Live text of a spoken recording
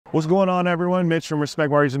What's going on, everyone? Mitch from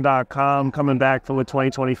RespectWarriors.com coming back for the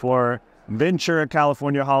 2024 Ventura,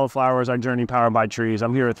 California Hall of Flowers, Our Journey Powered by Trees.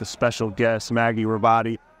 I'm here with a special guest, Maggie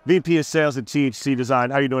Rabadi, VP of Sales at THC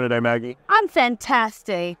Design. How you doing today, Maggie? I'm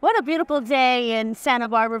fantastic. What a beautiful day in Santa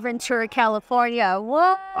Barbara, Ventura, California.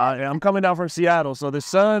 What? I'm coming down from Seattle, so the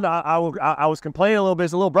sun, I was complaining a little bit.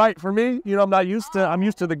 It's a little bright for me. You know, I'm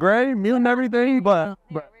used to the gray, mute and everything, but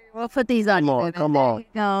We'll put these on. Come on.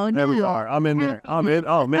 There we are. I'm in there. I'm in.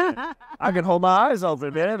 Oh, man. I can hold my eyes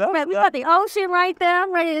open, man. We got the ocean right there.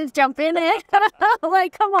 I'm ready to jump in it.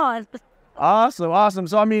 Like, come on. Awesome.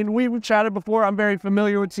 So, I mean, we've chatted before. I'm very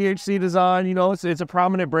familiar with THC Design. You know, it's a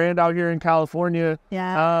prominent brand out here in California.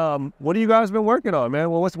 Yeah. What have you guys been working on,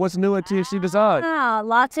 man? Well, what's new at THC Design?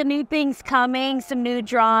 Lots of new things coming. Some new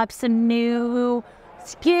drops, some new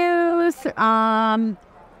SKUs.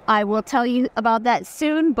 I will tell you about that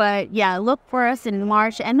soon, but yeah, look for us in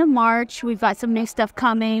March, end of March. We've got some new stuff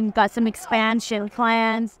coming, got some expansion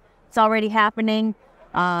plans. It's already happening.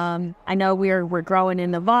 I know we're growing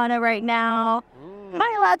in Nevada right now. Am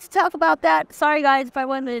I allowed to talk about that? Sorry guys if I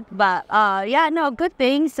wasn't, but yeah, no, good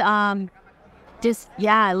things. Just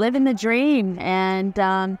living the dream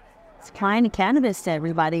and supplying the cannabis to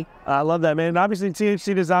everybody. I love that, man. And obviously,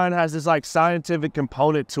 THC Design has this like scientific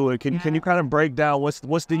component to it. Can you kind of break down what's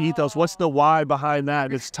the ethos, what's the why behind that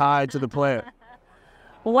that's tied to the plant?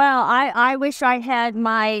 Well, I wish I had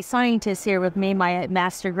my scientist here with me, my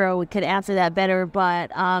master grower could answer that better, but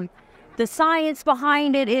the science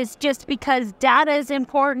behind it is just because data is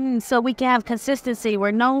important so we can have consistency. We're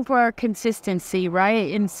known for our consistency,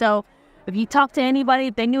 right? And so if you talk to anybody,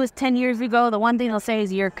 if they knew us 10 years ago, the one thing they'll say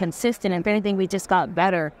is you're consistent. If anything, we just got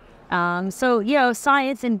better. So, you know,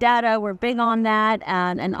 science and data, we're big on that.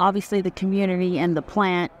 And obviously the community and the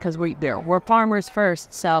plant, because we're farmers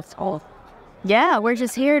first. So, yeah, we're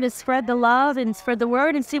just here to spread the love and spread the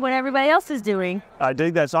word and see what everybody else is doing. I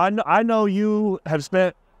dig that. So I know you have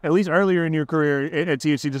spent, at least earlier in your career at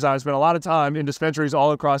THC Design, spent a lot of time in dispensaries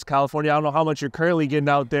all across California. I don't know how much you're currently getting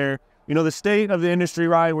out there. You know, the state of the industry,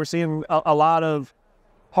 right? We're seeing a lot of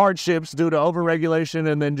hardships due to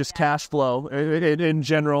overregulation and then just cash flow in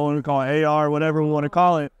general, and we call it AR, whatever we want to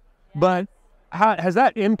call it. But how has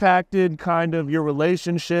that impacted kind of your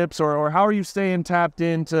relationships, or how are you staying tapped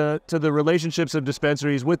into the relationships of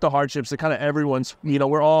dispensaries with the hardships that kind of everyone's, you know,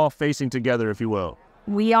 we're all facing together, if you will?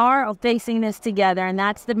 We are facing this together, and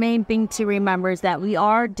that's the main thing to remember is that we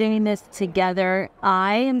are doing this together.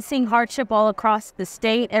 I am seeing hardship all across the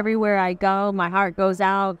state. Everywhere I go, my heart goes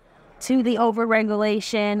out to the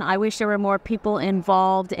overregulation. I wish there were more people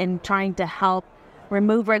involved in trying to help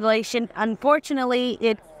remove regulation. Unfortunately,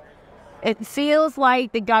 it feels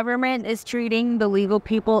like the government is treating the legal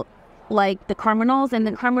people like the criminals, and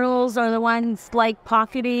the criminals are the ones like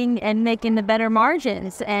pocketing and making the better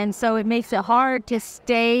margins. And so it makes it hard to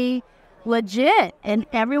stay legit, and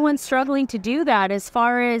everyone's struggling to do that. As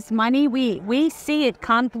far as money, we see it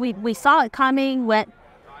come. We saw it coming with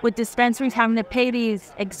dispensaries having to pay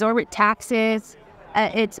these exorbitant taxes.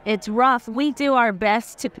 It's rough. We do our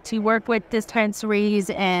best to work with dispensaries,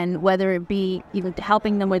 and whether it be even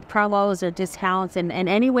helping them with promos or discounts, and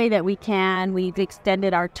any way that we can. We've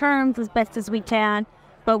extended our terms as best as we can,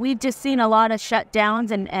 but we've just seen a lot of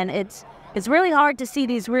shutdowns, and it's really hard to see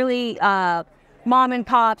these really mom and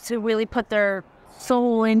pops who really put their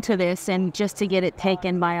soul into this, and just to get it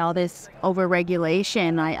taken by all this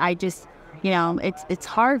overregulation. I just, you know, it's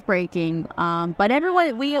heartbreaking. But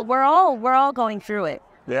everyone, we're all going through it.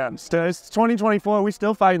 Yeah, it's 2024. We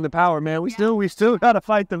still fighting the power, man. We still gotta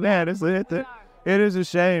fight the man. It is a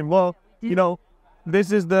shame. Well, you know,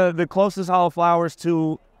 this is the closest Hall of Flowers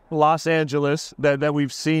to Los Angeles that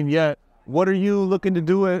we've seen yet. What are you looking to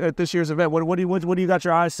do at this year's event? What do you got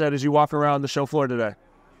your eyes set as you walk around the show floor today?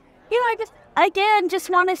 You know, I just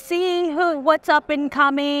want to see what's up and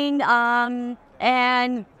coming.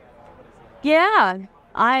 And yeah,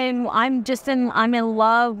 I'm in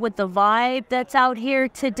love with the vibe that's out here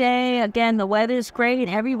today. Again, the weather's great and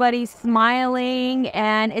everybody's smiling,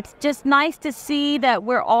 and it's just nice to see that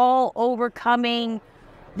we're all overcoming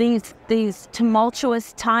these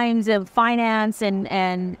tumultuous times of finance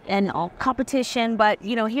and all competition. But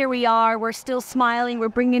you know, here we are, we're still smiling, we're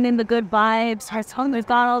bringing in the good vibes. We've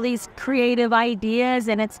got all these creative ideas,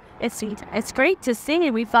 and it's great to see.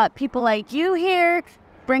 We've got people like you here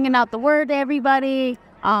bringing out the word to everybody,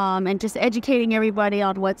 and just educating everybody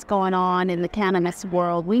on what's going on in the cannabis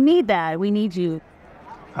world. We need that. We need you.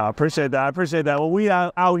 I appreciate that. Well, we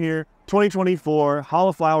out here, 2024, Hall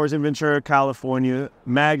of Flowers in Ventura, California.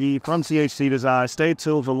 Maggie from THC Design. Stay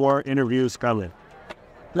tuned for more interviews coming.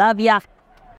 Love ya.